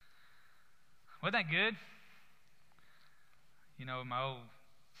Wasn't that good? You know, my old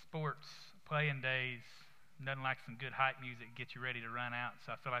sports playing days, nothing like some good hype music to get you ready to run out.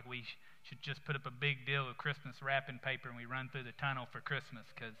 So I feel like we should just put up a big deal of Christmas wrapping paper and we run through the tunnel for Christmas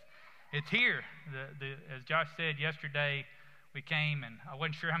because it's here. As Josh said yesterday, we came and I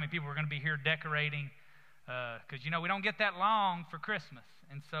wasn't sure how many people were going to be here decorating because, we don't get that long for Christmas.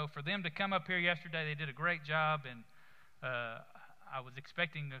 And so for them to come up here yesterday, they did a great job. And I was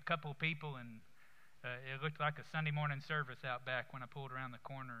expecting a couple of people, and it looked like a Sunday morning service out back when I pulled around the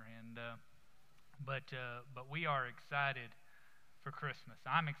corner. And but we are excited for Christmas.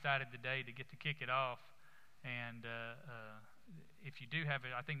 I'm excited today to get to kick it off. And if you do have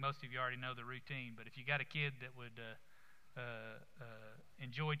it, I think most of you already know the routine. But if you got a kid that would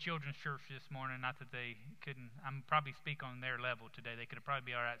enjoy children's church this morning, not that they couldn't, I'm probably speak on their level today. They could probably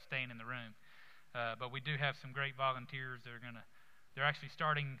be all right staying in the room. But we do have some great volunteers that are they're actually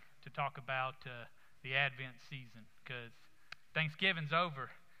starting to talk about the Advent season because Thanksgiving's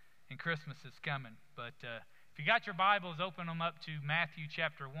over and Christmas is coming. But if you got your Bibles, open them up to Matthew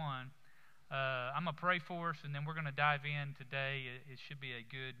chapter 1. I'm going to pray for us, and then we're going to dive in today. It should be a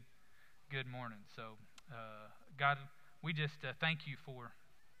good morning. So, God, we just thank you for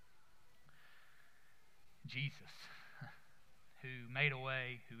Jesus, who made a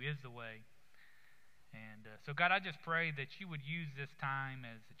way, who is the way. And so, God, I just pray that you would use this time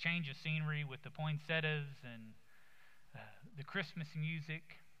as a change of scenery with the poinsettias and the Christmas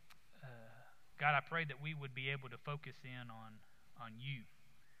music. God, I pray that we would be able to focus in on you.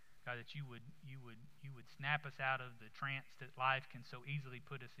 God, that you would snap us out of the trance that life can so easily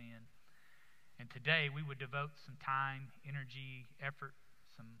put us in. And today we would devote some time, energy, effort,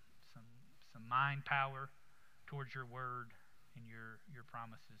 some mind power towards your word and your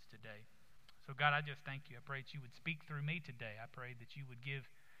promises today. So God, I just thank you. I pray that you would speak through me today. I pray that you would give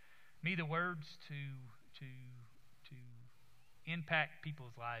me the words to impact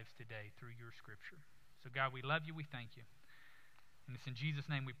people's lives today through your scripture. So God, we love you. We thank you. And it's in Jesus'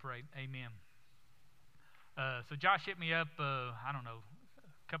 name we pray. Amen. So Josh hit me up, a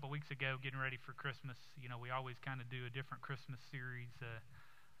couple weeks ago getting ready for Christmas. We always kind of do a different Christmas series.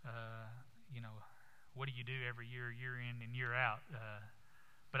 What do you do every year in and year out?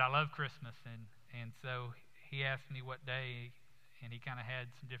 But I love Christmas, and so he asked me what day, and he kind of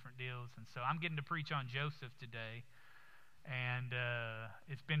had some different deals. And so I'm getting to preach on Joseph today. And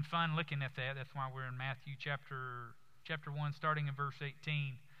it's been fun looking at that. That's why we're in Matthew chapter 1, starting in verse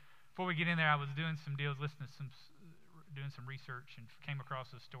 18. Before we get in there, I was doing some deals, doing some research, and came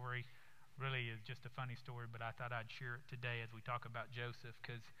across a story. Really is just a funny story, but I thought I'd share it today as we talk about Joseph,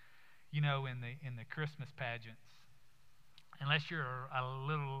 because in the Christmas pageants, unless you're a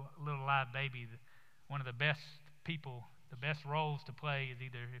little live baby, one of the best roles to play is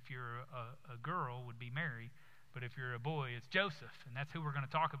either, if you're a girl, would be Mary, but if you're a boy, it's Joseph, and that's who we're going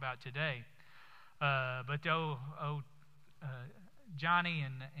to talk about today. But Johnny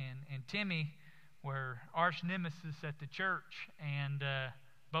and Timmy were arch nemesis at the church, and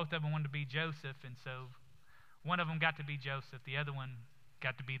both of them wanted to be Joseph, and so one of them got to be Joseph, the other one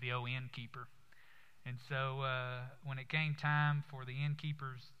got to be the innkeeper. And so when it came time for the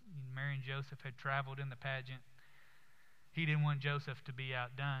innkeepers, Mary and Joseph had traveled in the pageant. He didn't want Joseph to be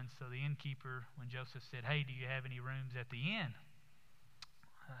outdone, so the innkeeper, when Joseph said, "Hey, do you have any rooms at the inn?"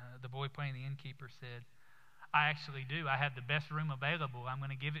 The boy playing the innkeeper said, "I actually do. I have the best room available. I'm going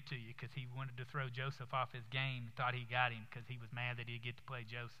to give it to you," because he wanted to throw Joseph off his game, thought he got him because he was mad that he'd get to play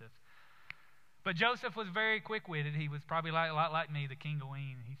Joseph. But Joseph was very quick-witted. He was probably a lot like me, the king of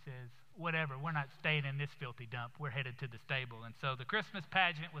Ween. He says, "Whatever, we're not staying in this filthy dump. We're headed to the stable." And so the Christmas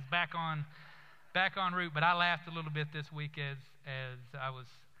pageant was back on route, but I laughed a little bit this week as I was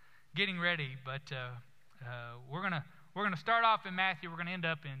getting ready. But we're gonna start off in Matthew. We're gonna end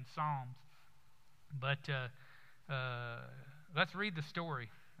up in Psalms. But let's read the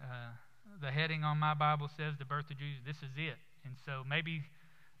story. The heading on my Bible says the birth of Jesus. This is it. And so maybe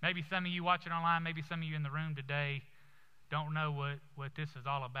some of you watching online, maybe some of you in the room today don't know what this is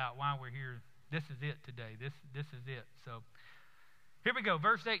all about, why we're here. This is it today. This is it. So here we go.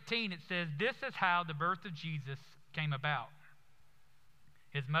 Verse 18, it says, "This is how the birth of Jesus came about.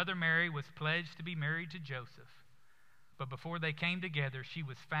 His mother Mary was pledged to be married to Joseph. But before they came together, she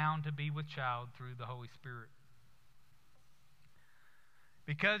was found to be with child through the Holy Spirit.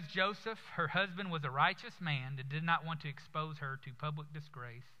 Because Joseph, her husband, was a righteous man and did not want to expose her to public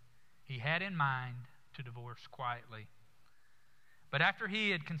disgrace, he had in mind to divorce quietly. But after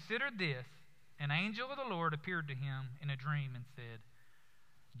he had considered this, an angel of the Lord appeared to him in a dream and said,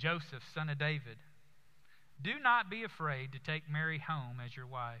 'Joseph, son of David, do not be afraid to take Mary home as your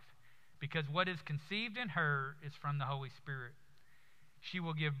wife, because what is conceived in her is from the Holy Spirit. She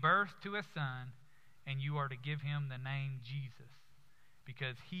will give birth to a son, and you are to give him the name Jesus,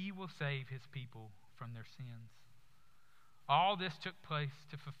 because he will save his people from their sins. All this took place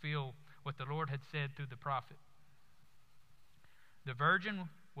to fulfill what the Lord had said through the prophet. The virgin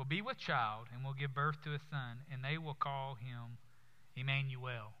will be with child and will give birth to a son, and they will call him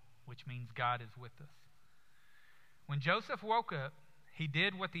Emmanuel, which means God is with us. When Joseph woke up, he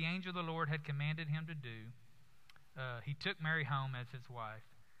did what the angel of the Lord had commanded him to do. He took Mary home as his wife,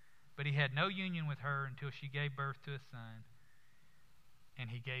 but he had no union with her until she gave birth to a son, and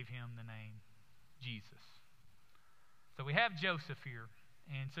he gave him the name Jesus. So we have Joseph here.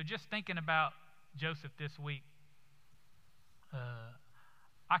 And so just thinking about Joseph this week,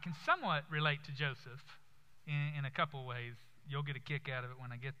 I can somewhat relate to Joseph in a couple ways. You'll get a kick out of it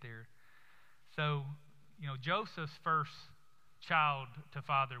when I get there. So, Joseph's first child to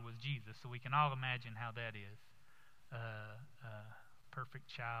father was Jesus, so we can all imagine how that is. Perfect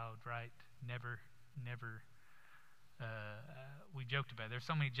child, right? Never. We joked about it. There's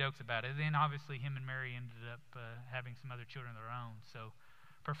so many jokes about it. Then obviously him and Mary ended up having some other children of their own. So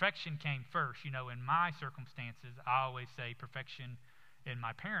perfection came first. In my circumstances, I always say perfection in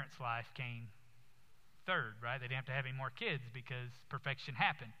my parents' life came third, right? They didn't have to have any more kids because perfection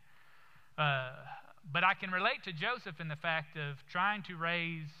happened. But I can relate to Joseph in the fact of trying to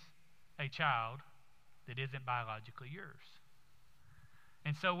raise a child that isn't biologically yours.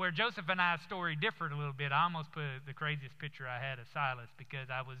 And so where Joseph and I's story differed a little bit, I almost put the craziest picture I had of Silas,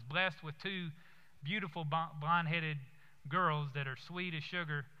 because I was blessed with two beautiful blonde-headed girls that are sweet as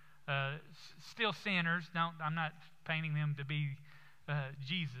sugar, still sinners. I'm not painting them to be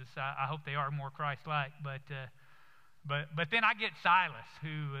Jesus. I hope they are more Christ-like. But then I get Silas,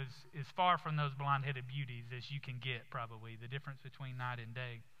 who is far from those blonde-headed beauties as you can get, probably, the difference between night and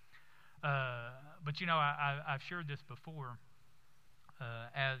day. But I've shared this before.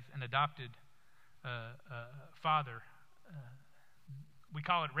 As an adopted father, we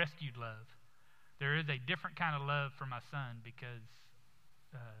call it rescued love. There is a different kind of love for my son because,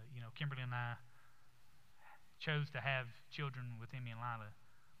 Kimberly and I chose to have children with Emmy and Lila,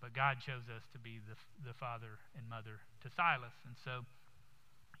 but God chose us to be the father and mother to Silas. And so,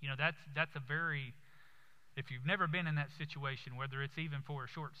 that's a very, if you've never been in that situation, whether it's even for a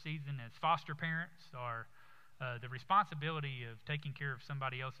short season as foster parents or the responsibility of taking care of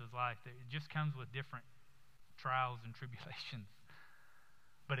somebody else's life, it just comes with different trials and tribulations.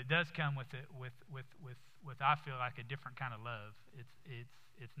 But it does come with I feel like a different kind of love.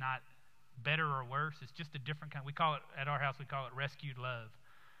 It's not better or worse. It's just a different kind. We call it at our house. We call it rescued love.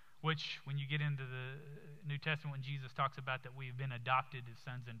 Which, when you get into the New Testament, when Jesus talks about that we've been adopted as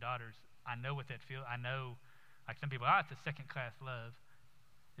sons and daughters, I know what that feels. I know, like some people, it's a second-class love.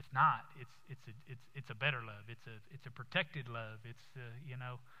 It's not. It's a better love. It's a protected love. It's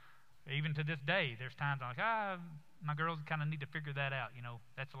even to this day, there's times I'm like, my girls kind of need to figure that out.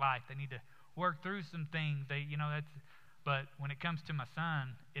 That's life. They need to work through some things. But when it comes to my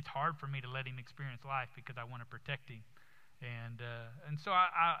son, it's hard for me to let him experience life because I want to protect him. And so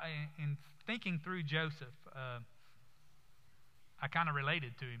I in thinking through Joseph, I kind of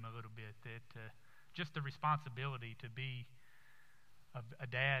related to him a little bit, that just the responsibility to be a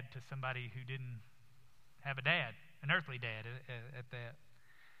dad to somebody who didn't have a dad, an earthly dad at that.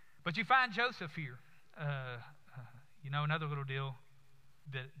 But you find Joseph here. Another little deal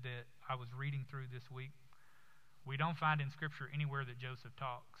that I was reading through this week. We don't find in Scripture anywhere that Joseph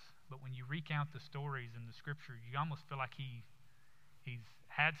talks. But when you recount the stories in the Scripture, you almost feel like he's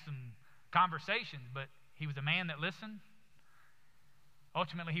had some conversations, but he was a man that listened.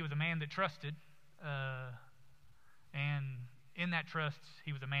 Ultimately, he was a man that trusted. And in that trust,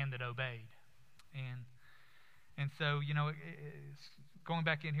 he was a man that obeyed. And so, going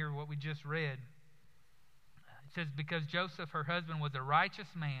back in here, what we just read, it says, because Joseph, her husband, was a righteous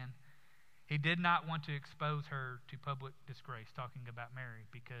man, he did not want to expose her to public disgrace, talking about Mary,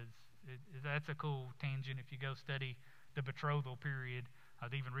 because that's a cool tangent if you go study the betrothal period. I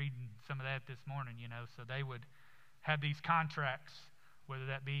was even reading some of that this morning, so they would have these contracts, whether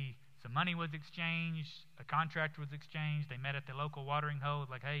that be some money was exchanged, a contract was exchanged. They met at the local watering hole.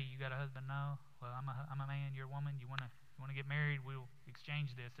 Like, hey, you got a husband? No. Well, I'm a man. You're a woman. You want to get married? We'll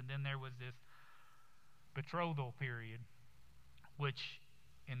exchange this. And then there was this betrothal period, which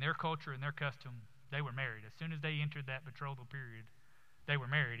in their culture and their custom, they were married. As soon as they entered that betrothal period, they were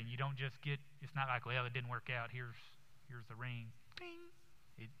married. And you don't just get. It's not like, well, it didn't work out. Here's the ring. Ding.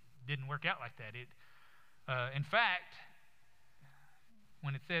 It didn't work out like that. In fact,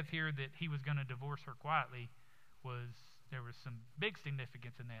 when it says here that he was going to divorce her quietly, was there was some big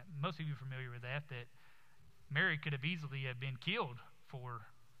significance in that. Most of you are familiar with that Mary could have easily have been killed for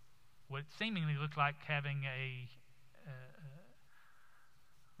what seemingly looked like having a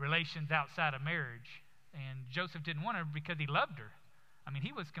relations outside of marriage. And Joseph didn't want her because he loved her. I mean,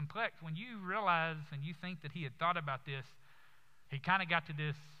 he was complex. When you realize and you think that he had thought about this, he kind of got to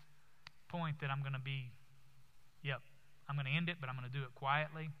this point that I'm going to end it, but I'm going to do it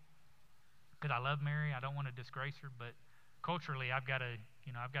quietly because I love Mary. I don't want to disgrace her, but culturally, I've got to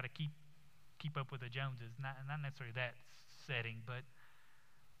keep up with the Joneses. Not necessarily that setting, but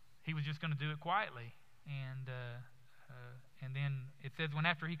he was just going to do it quietly. And then it says, when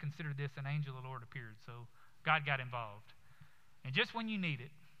after he considered this, an angel of the Lord appeared. So God got involved. And just when you need it,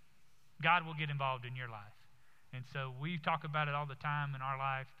 God will get involved in your life. And so we talk about it all the time in our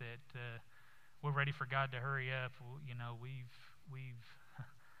life that we're ready for God to hurry up.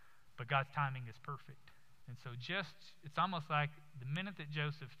 But God's timing is perfect. And so it's almost like the minute that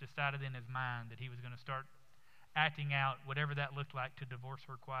Joseph decided in his mind that he was going to start acting out whatever that looked like to divorce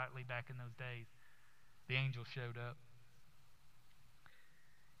her quietly back in those days, the angel showed up.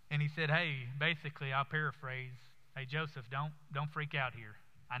 And he said, hey, basically, I'll paraphrase, hey, Joseph, don't freak out here.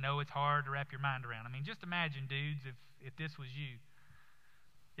 I know it's hard to wrap your mind around. I mean, just imagine, dudes, if this was you.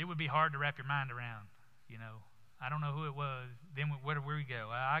 It would be hard to wrap your mind around, I don't know who it was. Then where do we go?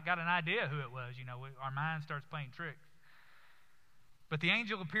 I got an idea who it was. Our mind starts playing tricks. But the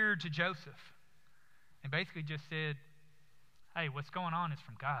angel appeared to Joseph and basically just said, hey, what's going on is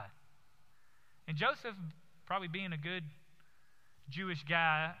from God. And Joseph, probably being a good Jewish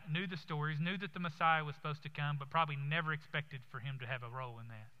guy, knew the stories, knew that the Messiah was supposed to come, but probably never expected for him to have a role in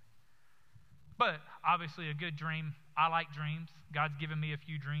that. But obviously a good dream. I like dreams. God's given me a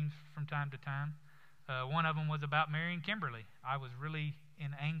few dreams from time to time. One of them was about marrying Kimberly. I was really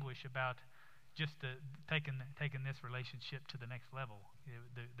in anguish about just taking this relationship to the next level.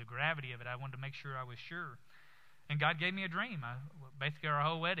 The gravity of it, I wanted to make sure I was sure. And God gave me a dream. Basically our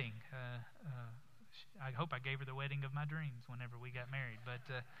whole wedding. I hope I gave her the wedding of my dreams whenever we got married. But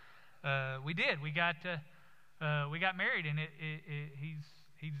we did. We got married, and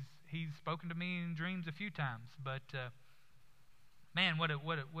he's spoken to me in dreams a few times. But man, what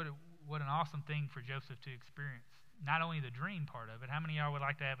an awesome thing for Joseph to experience. Not only the dream part of it. How many of y'all would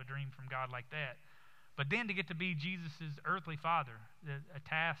like to have a dream from God like that? But then to get to be Jesus' earthly father,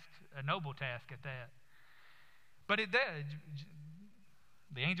 a noble task at that. But it did.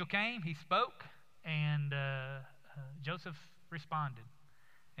 The angel came, he spoke, and Joseph responded.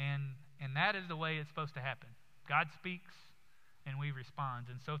 And that is the way it's supposed to happen. God speaks, and we respond.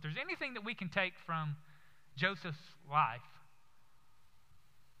 And so if there's anything that we can take from Joseph's life,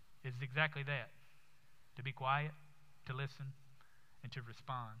 it's exactly that. To be quiet, to listen, and to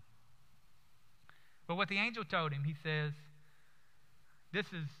respond. But what the angel told him, he says, this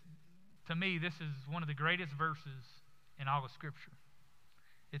is one of the greatest verses in all of Scripture.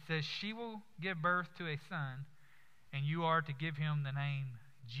 It says, she will give birth to a son, and you are to give him the name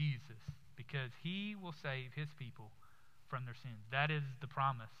Jesus, because he will save his people from their sins. That is the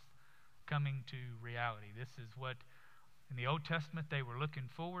promise coming to reality. This is what in the Old Testament they were looking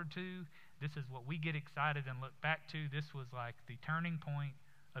forward to. This is what we get excited and look back to. This was like the turning point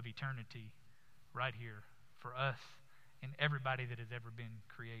of eternity right here for us and everybody that has ever been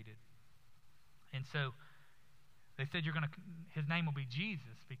created. And so they said his name will be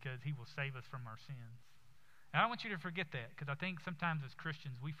Jesus because he will save us from our sins. And I don't want you to forget that, because I think sometimes as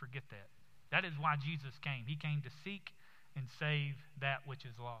Christians we forget that. That is why Jesus came. He came to seek and save that which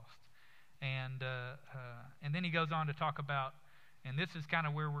is lost. And then he goes on to talk about, and this is kind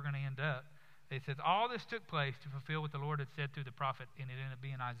of where we're going to end up. It says, all this took place to fulfill what the Lord had said through the prophet, and it ended up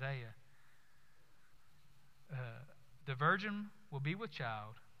being Isaiah. The virgin will be with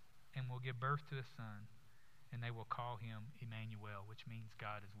child and will give birth to a son, and they will call him Emmanuel, which means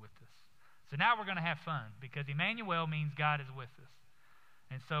God is with us. So now we're going to have fun, because Emmanuel means God is with us.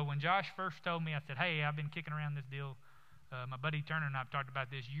 And so when Josh first told me, I said, hey, I've been kicking around this deal. My buddy Turner and I have talked about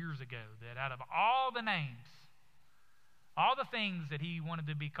this years ago, that out of all the names, all the things that he wanted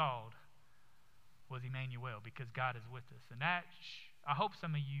to be called was Emmanuel, because God is with us. And that, I hope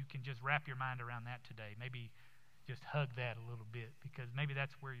some of you can just wrap your mind around that today. Maybe just hug that a little bit, because maybe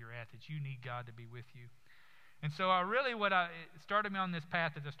that's where you're at, that you need God to be with you. And so it started me on this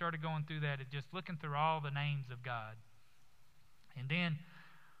path as I started going through that, is just looking through all the names of God. And then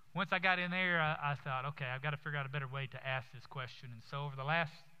once I got in there, I thought, okay, I've got to figure out a better way to ask this question. And so over the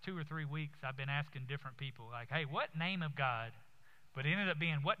last 2 or 3 weeks, I've been asking different people, like, hey, what name of God? But it ended up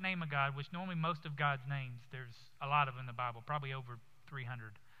being what name of God, which normally most of God's names, there's a lot of them in the Bible, probably over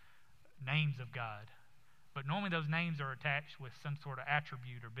 300 names of God. but normally those names are attached with some sort of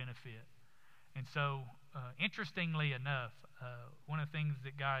attribute or benefit. And so, interestingly enough, one of the things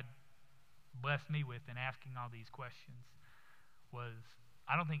that God blessed me with in asking all these questions was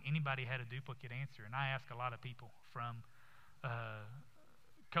I don't think anybody had a duplicate answer. And I ask a lot of people, from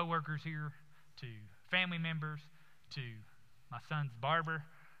co-workers here to family members to my son's barber.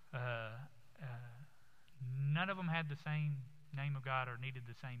 None of them had the same name of God or needed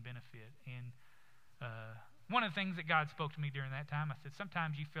the same benefit. And one of the things that God spoke to me during that time, I said,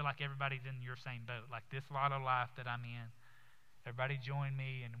 sometimes you feel like everybody's in your same boat, like this lot of life that I'm in. Everybody join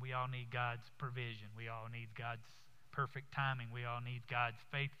me, and we all need God's provision. We all need God's perfect timing. We all need God's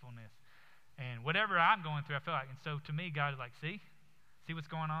faithfulness. And whatever I'm going through, I feel like. And so to me, God is like, see what's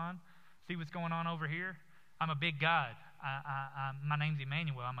going on? See what's going on over here? I'm a big God. My name's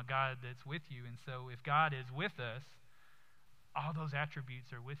Emmanuel. I'm a God that's with you. And so if God is with us, all those attributes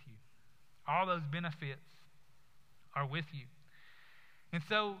are with you. All those benefits are with you. And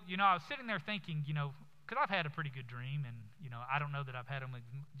so, I was sitting there thinking, because I've had a pretty good dream, and, I don't know that I've had them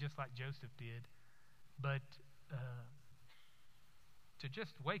just like Joseph did, but to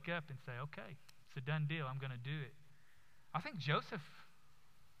just wake up and say, okay, it's a done deal, I'm going to do it. I think Joseph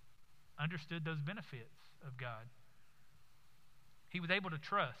understood those benefits of God. He was able to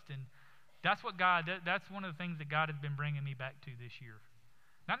trust, and that's one of the things that God has been bringing me back to this year.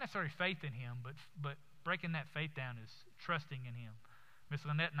 Not necessarily faith in Him, but breaking that faith down is trusting in Him. Miss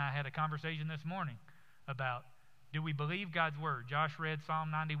Lynette and I had a conversation this morning about, do we believe God's Word? Josh read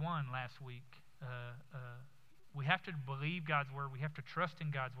Psalm 91 last week. We have to believe God's Word. We have to trust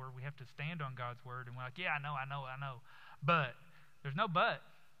in God's Word. We have to stand on God's Word. And we're like, yeah, I know. But there's no but.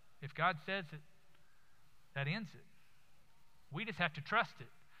 If God says it, that ends it. We just have to trust it.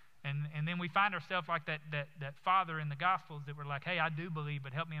 And then we find ourselves like that father in the Gospels that we're like, hey, I do believe,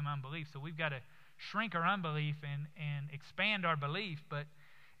 but help me in my unbelief. So we've got to shrink our unbelief and expand our belief. But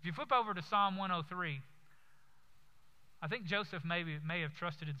if you flip over to Psalm 103, I think Joseph may have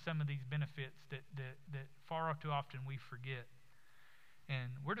trusted in some of these benefits that far too often we forget. And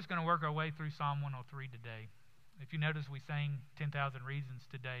we're just going to work our way through Psalm 103 today. If you notice, we sang 10,000 Reasons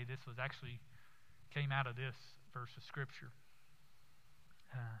today. This came out of this verse of Scripture.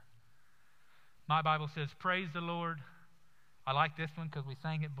 My Bible says, praise the Lord. I like this one because we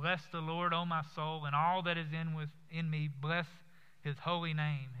sang it. Bless the Lord, O my soul, and all that is in me. Bless His holy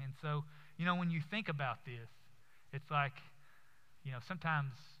name. And so, when you think about this, it's like,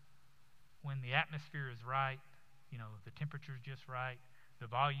 sometimes when the atmosphere is right, the temperature's just right, the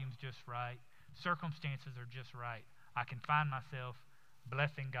volume's just right, circumstances are just right, I can find myself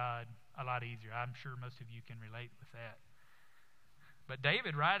blessing God a lot easier. I'm sure most of you can relate with that. But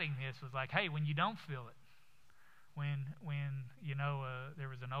David writing this was like, hey, when you don't feel it, when there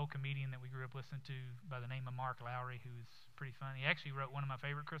was an old comedian that we grew up listening to by the name of Mark Lowry, who was pretty funny. He actually wrote one of my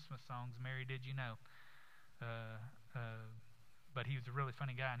favorite Christmas songs, Mary Did You Know? But he was a really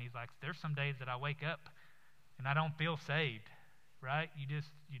funny guy, and he's like, there's some days that I wake up and I don't feel saved, right? You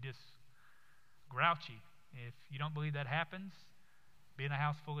just grouchy. If you don't believe that happens, be in a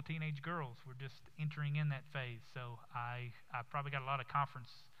house full of teenage girls. We're just entering in that phase. So I probably got a lot of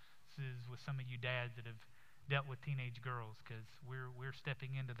conferences with some of you dads that have dealt with teenage girls, because we're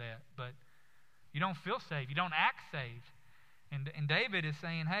stepping into that. But you don't feel saved. You don't act saved. And David is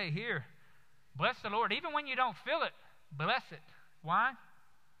saying, hey, here, bless the Lord. Even when you don't feel it, bless it. Why?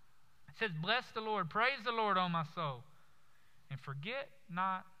 It says, bless the Lord. Praise the Lord, O my soul. And forget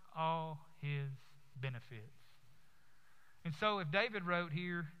not all His benefits. And so if David wrote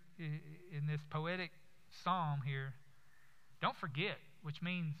here in this poetic psalm here, don't forget, which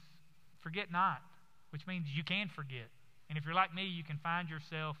means forget not, which means you can forget. And if you're like me, you can find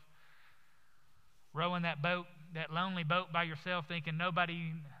yourself rowing that boat, that lonely boat by yourself, thinking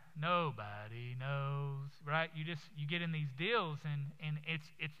nobody knows, right? You get in these deals, and it's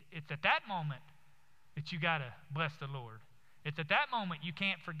at that moment that you got to bless the Lord. It's at that moment you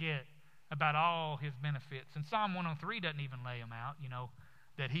can't forget about all His benefits. And Psalm 103 doesn't even lay them out,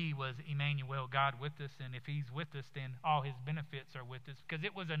 that He was Emmanuel, God with us, and if He's with us, then all His benefits are with us, because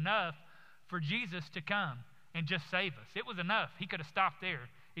it was enough for Jesus to come and just save us. It was enough. He could have stopped there.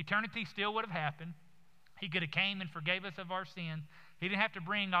 Eternity still would have happened. He could have came and forgave us of our sin. He didn't have to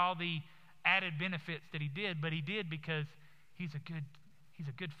bring all the added benefits that He did, but He did because He's a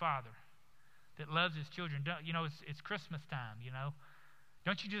good Father that loves His children. It's Christmas time,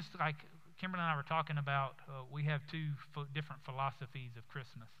 Don't you just, like Kimberly and I were talking about, we have two different philosophies of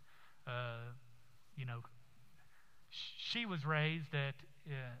Christmas. She was raised that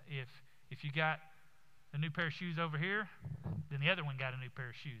if you got a new pair of shoes over here, then the other one got a new pair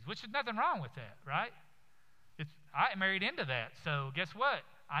of shoes, which is nothing wrong with that, right? I married into that. So guess what?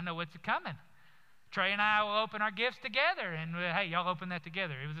 I know what's coming. Trey and I will open our gifts together, and hey, y'all open that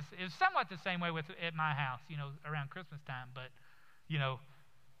together. It was somewhat the same way at my house, around Christmas time. But,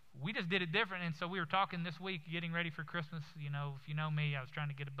 we just did it different. And so we were talking this week, getting ready for Christmas. If you know me, I was trying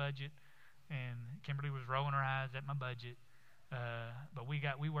to get a budget, and Kimberly was rolling her eyes at my budget. But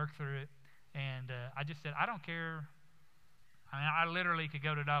we worked through it, and I just said, I don't care. I mean, I literally could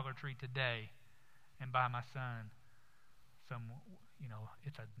go to Dollar Tree today and buy my son some,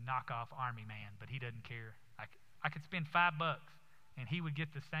 it's a knockoff Army Man, but he doesn't care. I could spend $5, and he would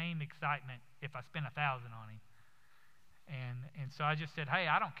get the same excitement if I spent 1,000 on him. And so I just said, hey,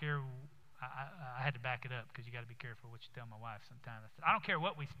 I don't care. I had to back it up because you got to be careful what you tell my wife sometimes. I said, I don't care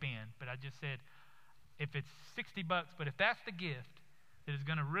what we spend, but I just said, if it's $60, but if that's the gift that is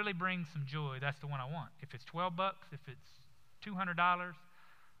going to really bring some joy, that's the one I want. If it's $12, if it's $200,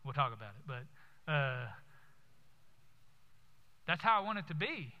 we'll talk about it. But that's how I want it to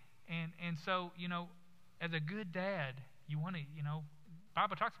be. And so, as a good dad, you want to,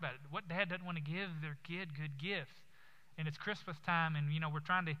 Bible talks about it. What dad doesn't want to give their kid good gifts? And it's Christmas time, and, we're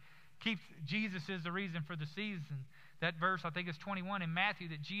trying to keep Jesus is the reason for the season. That verse, I think it's 21 in Matthew,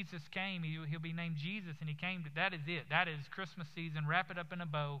 that Jesus came. He'll be named Jesus, and he came. That is it. That is Christmas season. Wrap it up in a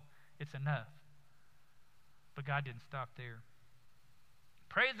bow. It's enough. But God didn't stop there.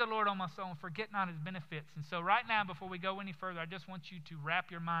 Praise the Lord, O my soul, and forget not his benefits. And so right now, before we go any further, I just want you to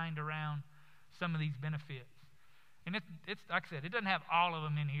wrap your mind around some of these benefits. And it's like I said, it doesn't have all of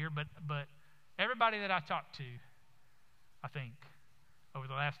them in here, but everybody that I talked to, I think, over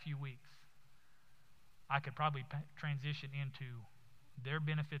the last few weeks, I could probably transition into their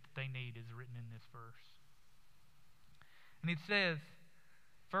benefit that they need is written in this verse. And it says,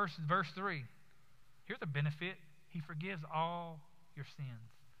 verse 3, here's a benefit. He forgives all your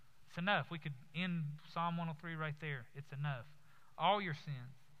sins. It's enough. We could end Psalm 103 right there. It's enough. All your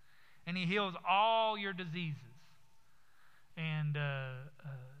sins. And he heals all your diseases. And, I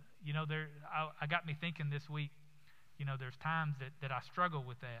got me thinking this week, there's times that I struggle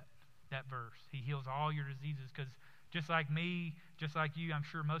with that verse. He heals all your diseases because just like me, just like you, I'm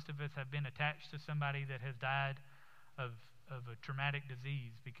sure most of us have been attached to somebody that has died of a traumatic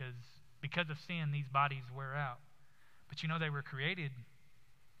disease because of sin, these bodies wear out. But they were created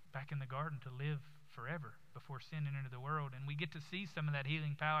back in the garden to live forever before sin entered the world. And we get to see some of that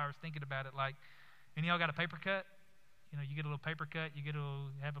healing power. I was thinking about it like, any of y'all got a paper cut? You get a little paper cut,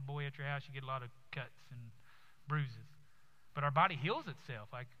 have a boy at your house, you get a lot of cuts and bruises. But our body heals itself.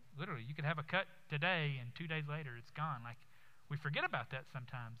 Like, literally, you could have a cut today, and 2 days later, it's gone. Like, we forget about that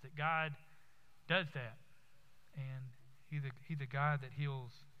sometimes, that God does that. And He's the God that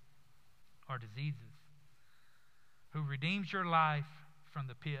heals our diseases, who redeems your life from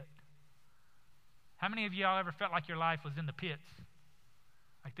the pit. How many of y'all ever felt like your life was in the pits?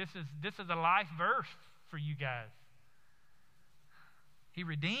 Like, this is a life verse for you guys. He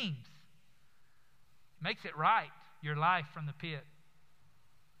redeems, makes it right, your life from the pit.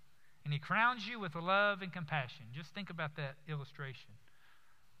 And he crowns you with love and compassion. Just think about that illustration.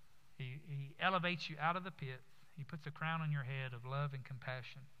 He elevates you out of the pit. He puts a crown on your head of love and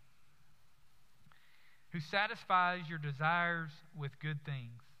compassion. Who satisfies your desires with good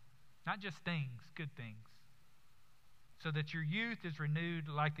things. Not just things, good things. So that your youth is renewed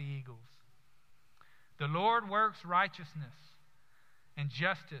like the eagles. The Lord works righteousness and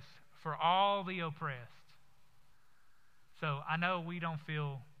justice for all the oppressed. So I know we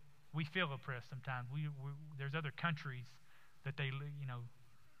feel oppressed sometimes. There's other countries that they,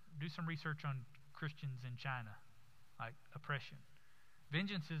 do some research on Christians in China, like oppression.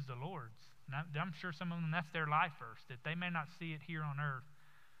 Vengeance is the Lord's. And I'm sure some of them, that's their life verse, that they may not see it here on earth,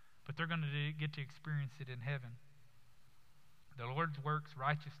 but they're going to get to experience it in heaven. The Lord works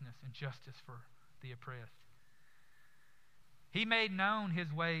righteousness and justice for the oppressed. He made known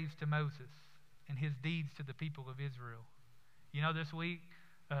his ways to Moses and his deeds to the people of Israel. This week,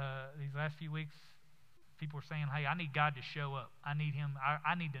 these last few weeks, people were saying, hey, I need God to show up. I need him.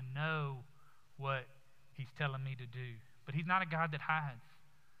 I need to know what he's telling me to do. But he's not a God that hides.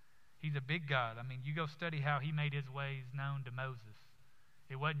 He's a big God. I mean, you go study how he made his ways known to Moses.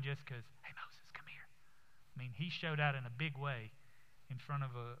 It wasn't just because, hey, Moses, come here. I mean, he showed out in a big way in front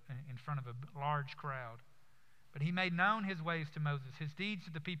of a large crowd. But he made known his ways to Moses, his deeds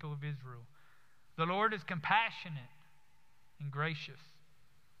to the people of Israel. The Lord is compassionate and gracious.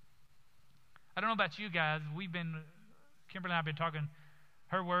 I don't know about you guys. Kimberly and I have been talking,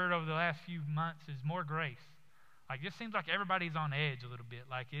 her word over the last few months is more grace. Like, it seems like everybody's on edge a little bit.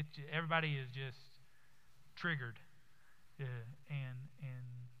 Like, everybody is just triggered. And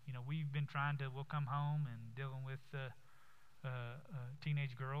we've been we'll come home and dealing with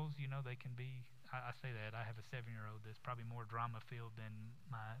teenage girls. They can be, I say that, I have a 7-year-old that's probably more drama-filled than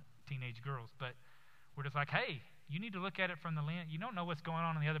my teenage girls. But we're just like, hey, you need to look at it from the lens. You don't know what's going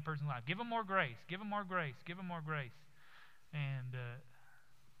on in the other person's life. Give them more grace. Give them more grace. Give them more grace. And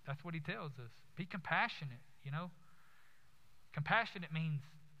that's what he tells us. Be compassionate, Compassionate means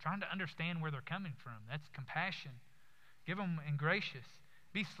trying to understand where they're coming from. That's compassion. Give them and gracious.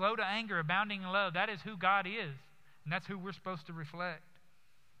 Be slow to anger, abounding in love. That is who God is, and that's who we're supposed to reflect.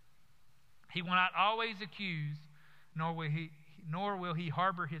 He will not always accuse, nor will he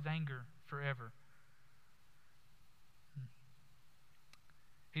harbor his anger forever.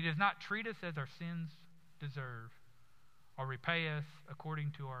 He does not treat us as our sins deserve, or repay us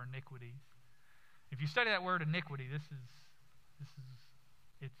according to our iniquities. If you study that word iniquity,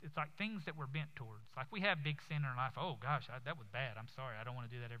 it's like things that we're bent towards. Like we have big sin in our life. Oh gosh, that was bad. I'm sorry. I don't want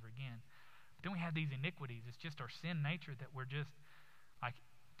to do that ever again. But then we have these iniquities. It's just our sin nature that we're just like.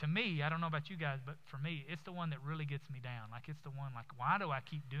 To me, I don't know about you guys, but for me, it's the one that really gets me down. Like it's the one. Like why do I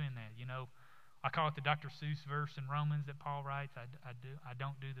keep doing that? I call it the Dr. Seuss verse in Romans that Paul writes. I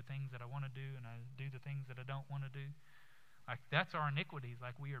don't do the things that I want to do, and I do the things that I don't want to do. Like that's our iniquities.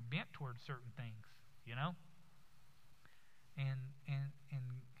 Like we are bent towards certain things, And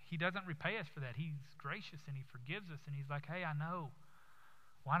he doesn't repay us for that. He's gracious and he forgives us, and he's like, hey, I know.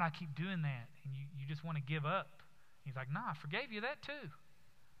 Why do I keep doing that? And you just want to give up. He's like, no, I forgave you that too.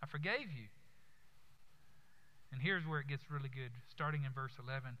 I forgave you. And here's where it gets really good, starting in verse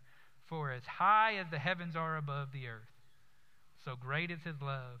 11. For as high as the heavens are above the earth, so great is his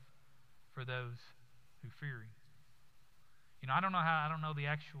love for those who fear him. I don't know the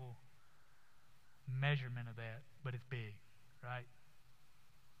actual measurement of that, but it's big, right?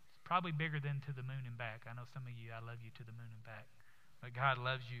 It's probably bigger than to the moon and back. I know some of you, I love you to the moon and back. But God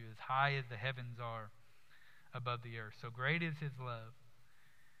loves you as high as the heavens are above the earth. So great is his love.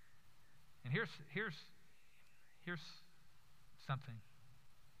 And here's something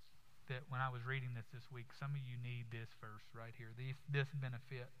that when I was reading this week, some of you need this verse right here, this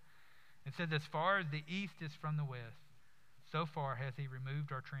benefit. It says, as far as the east is from the west, so far has he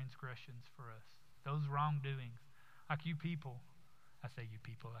removed our transgressions for us. Those wrongdoings. Like you people. I say you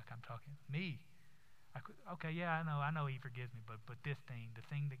people like I'm talking. Me. Okay, yeah, I know he forgives me, but this thing, the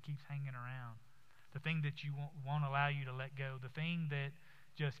thing that keeps hanging around, the thing that you won't allow you to let go, the thing that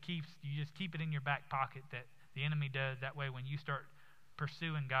you just keep it in your back pocket that the enemy does. That way when you start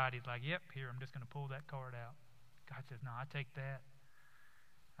pursuing God, he's like, yep, here, I'm just going to pull that card out. God says, no, I take that.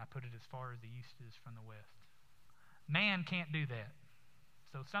 I put it as far as the east is from the west. Man can't do that.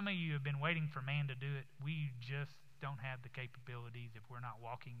 So some of you have been waiting for man to do it. We just don't have the capabilities if we're not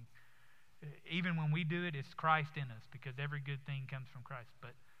walking. Even when we do it, it's Christ in us, because every good thing comes from Christ.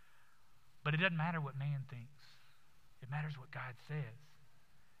 But it doesn't matter what man thinks. It matters what God says.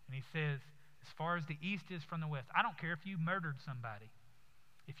 And he says, as far as the east is from the west, I don't care if you murdered somebody.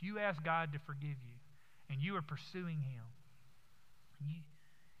 If you ask God to forgive you and you are pursuing him,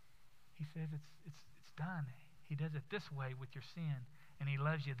 he says it's done. He does it this way with your sin, and he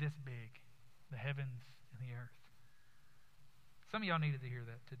loves you this big, the heavens and the earth. Some of y'all needed to hear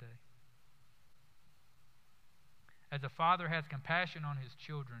that today. As a father has compassion on his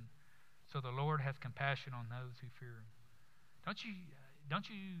children, so the Lord has compassion on those who fear him. Don't you,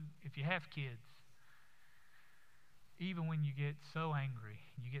 if you have kids, even when you get so angry,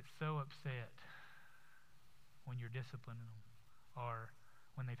 you get so upset when you're disciplining them, or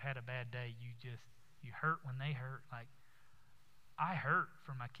when they've had a bad day, you hurt when they hurt. Like, I hurt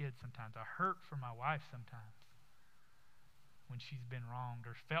for my kids sometimes. I hurt for my wife sometimes when she's been wronged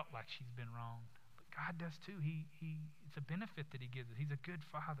or felt like she's been wronged. But God does too. It's a benefit that he gives us. He's a good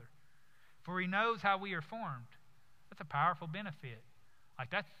father. For he knows how we are formed. That's a powerful benefit. Like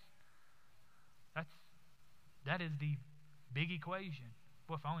that is the big equation.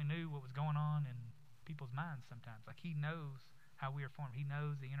 Boy, if I only knew what was going on in people's minds sometimes. Like he knows how we are formed. He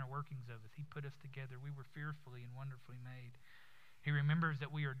knows the inner workings of us. He put us together. We were fearfully and wonderfully made. He remembers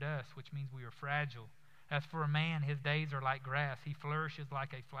that we are dust, which means we are fragile. As for a man, his days are like grass. He flourishes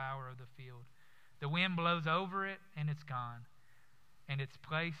like a flower of the field. The wind blows over it, and it's gone, and its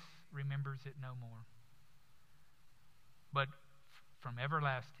place remembers it no more. But from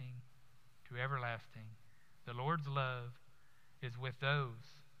everlasting to everlasting, the Lord's love is with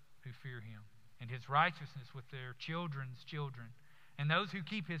those who fear him, and his righteousness with their children's children, and those who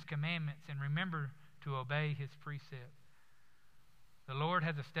keep his commandments and remember to obey his precepts. The Lord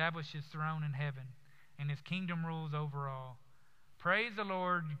has established his throne in heaven, and his kingdom rules over all. Praise the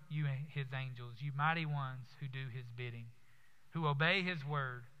Lord, you his angels, you mighty ones who do his bidding, who obey his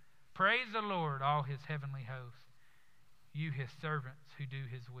word. Praise the Lord, all his heavenly hosts, you his servants who do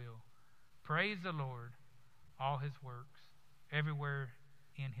his will. Praise the Lord, all his works, everywhere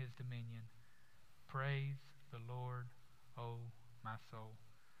in his dominion. Praise the Lord, O my soul.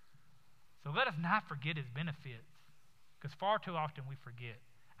 So let us not forget his benefits, because far too often we forget.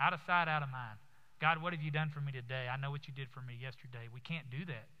 Out of sight, out of mind. God, what have you done for me today? I know what you did for me yesterday. We can't do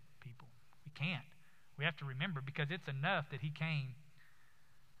that, people. We can't. We have to remember, because it's enough that he came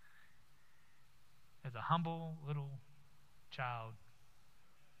as a humble little child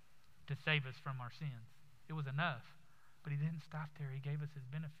to save us from our sins. It was enough. But he didn't stop there. He gave us his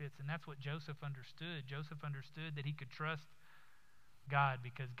benefits. And that's what Joseph understood. Joseph understood that he could trust God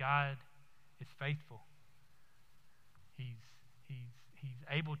because God is faithful. He's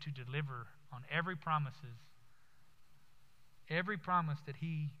able to deliver on every promise that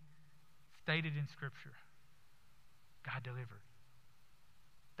he stated in Scripture. God delivered.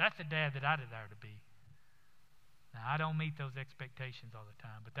 That's the dad that I desire to be. Now, I don't meet those expectations all the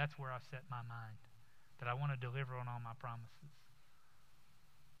time, but that's where I set my mind, that I want to deliver on all my promises.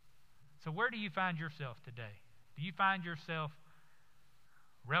 So where do you find yourself today? Do you find yourself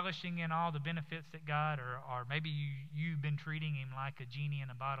relishing in all the benefits that God, or maybe you've been treating him like a genie in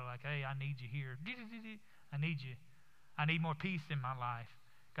a bottle, like, hey, I need you here. I need you. I need more peace in my life.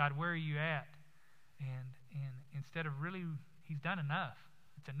 God, where are you at? And instead of really, he's done enough.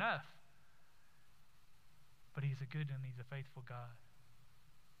 It's enough. But he's a good and he's a faithful God.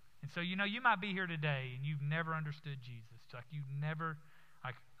 And so, you might be here today and you've never understood Jesus. Like you've never,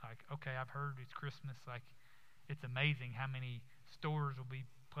 okay, I've heard it's Christmas. Like, it's amazing how many stores will be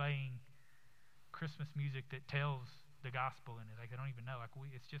playing Christmas music that tells the gospel in it. Like, they don't even know. Like,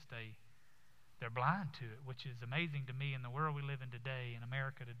 they're blind to it, which is amazing to me in the world we live in today, in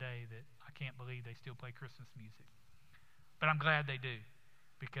America today, that I can't believe they still play Christmas music. But I'm glad they do,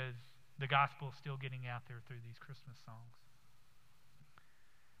 because the gospel is still getting out there through these Christmas songs.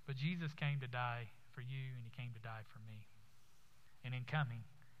 But Jesus came to die for you, and he came to die for me. And in coming,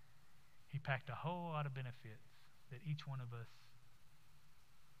 he packed a whole lot of benefits that each one of us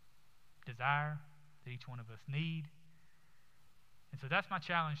desire, that each one of us need. And so that's my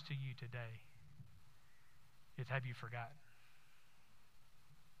challenge to you today, is have you forgotten?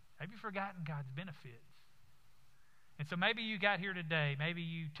 Have you forgotten God's benefits? And so maybe you got here today, maybe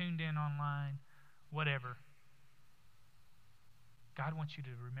you tuned in online, whatever. God wants you to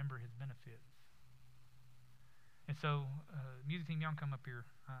remember his benefits. And so, music team, y'all come up here.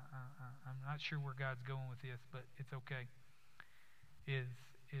 I'm not sure where God's going with this, but it's okay. Is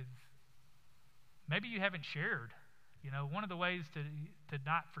maybe you haven't shared. One of the ways to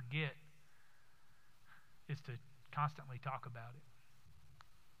not forget is to constantly talk about it.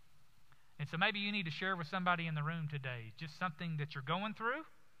 And so maybe you need to share with somebody in the room today, just something that you're going through,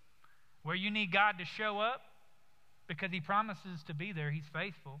 where you need God to show up, because he promises to be there. He's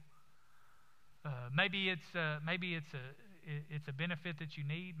faithful. Maybe it's a benefit that you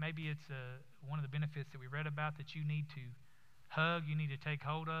need. Maybe it's one of the benefits that we read about that you need to hug, you need to take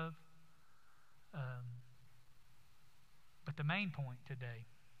hold of. But the main point today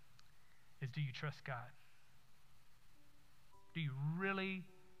is, do you trust God? Do you really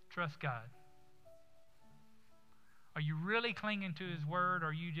trust God? Are you really clinging to his word? Or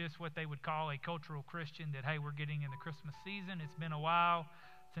are you just what they would call a cultural Christian, that, hey, we're getting in the Christmas season. It's been a while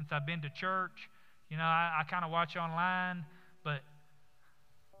since I've been to church. I kind of watch online, but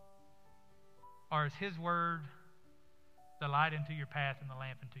or is his word the light into your path and the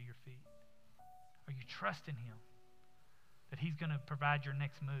lamp into your feet? Are you trusting him that he's going to provide your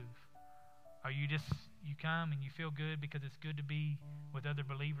next move? Are you come and you feel good because it's good to be with other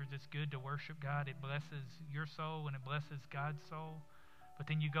believers? It's good to worship God. It blesses your soul and it blesses God's soul. But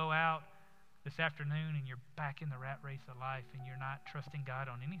then you go out this afternoon and you're back in the rat race of life and you're not trusting God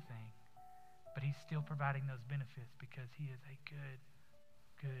on anything. But he's still providing those benefits because he is a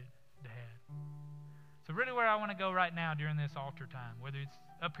good dad. So really where I want to go right now during this altar time, whether it's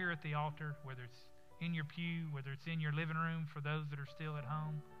up here at the altar, whether it's in your pew, whether it's in your living room for those that are still at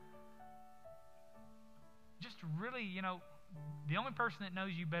home, just really, the only person that knows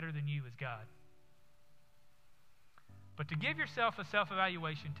you better than you is God. But to give yourself a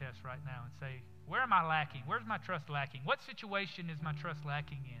self-evaluation test right now and say, where am I lacking? Where's my trust lacking? What situation is my trust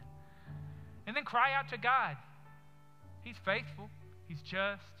lacking in? And then cry out to God. He's faithful. He's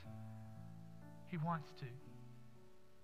just. He wants to.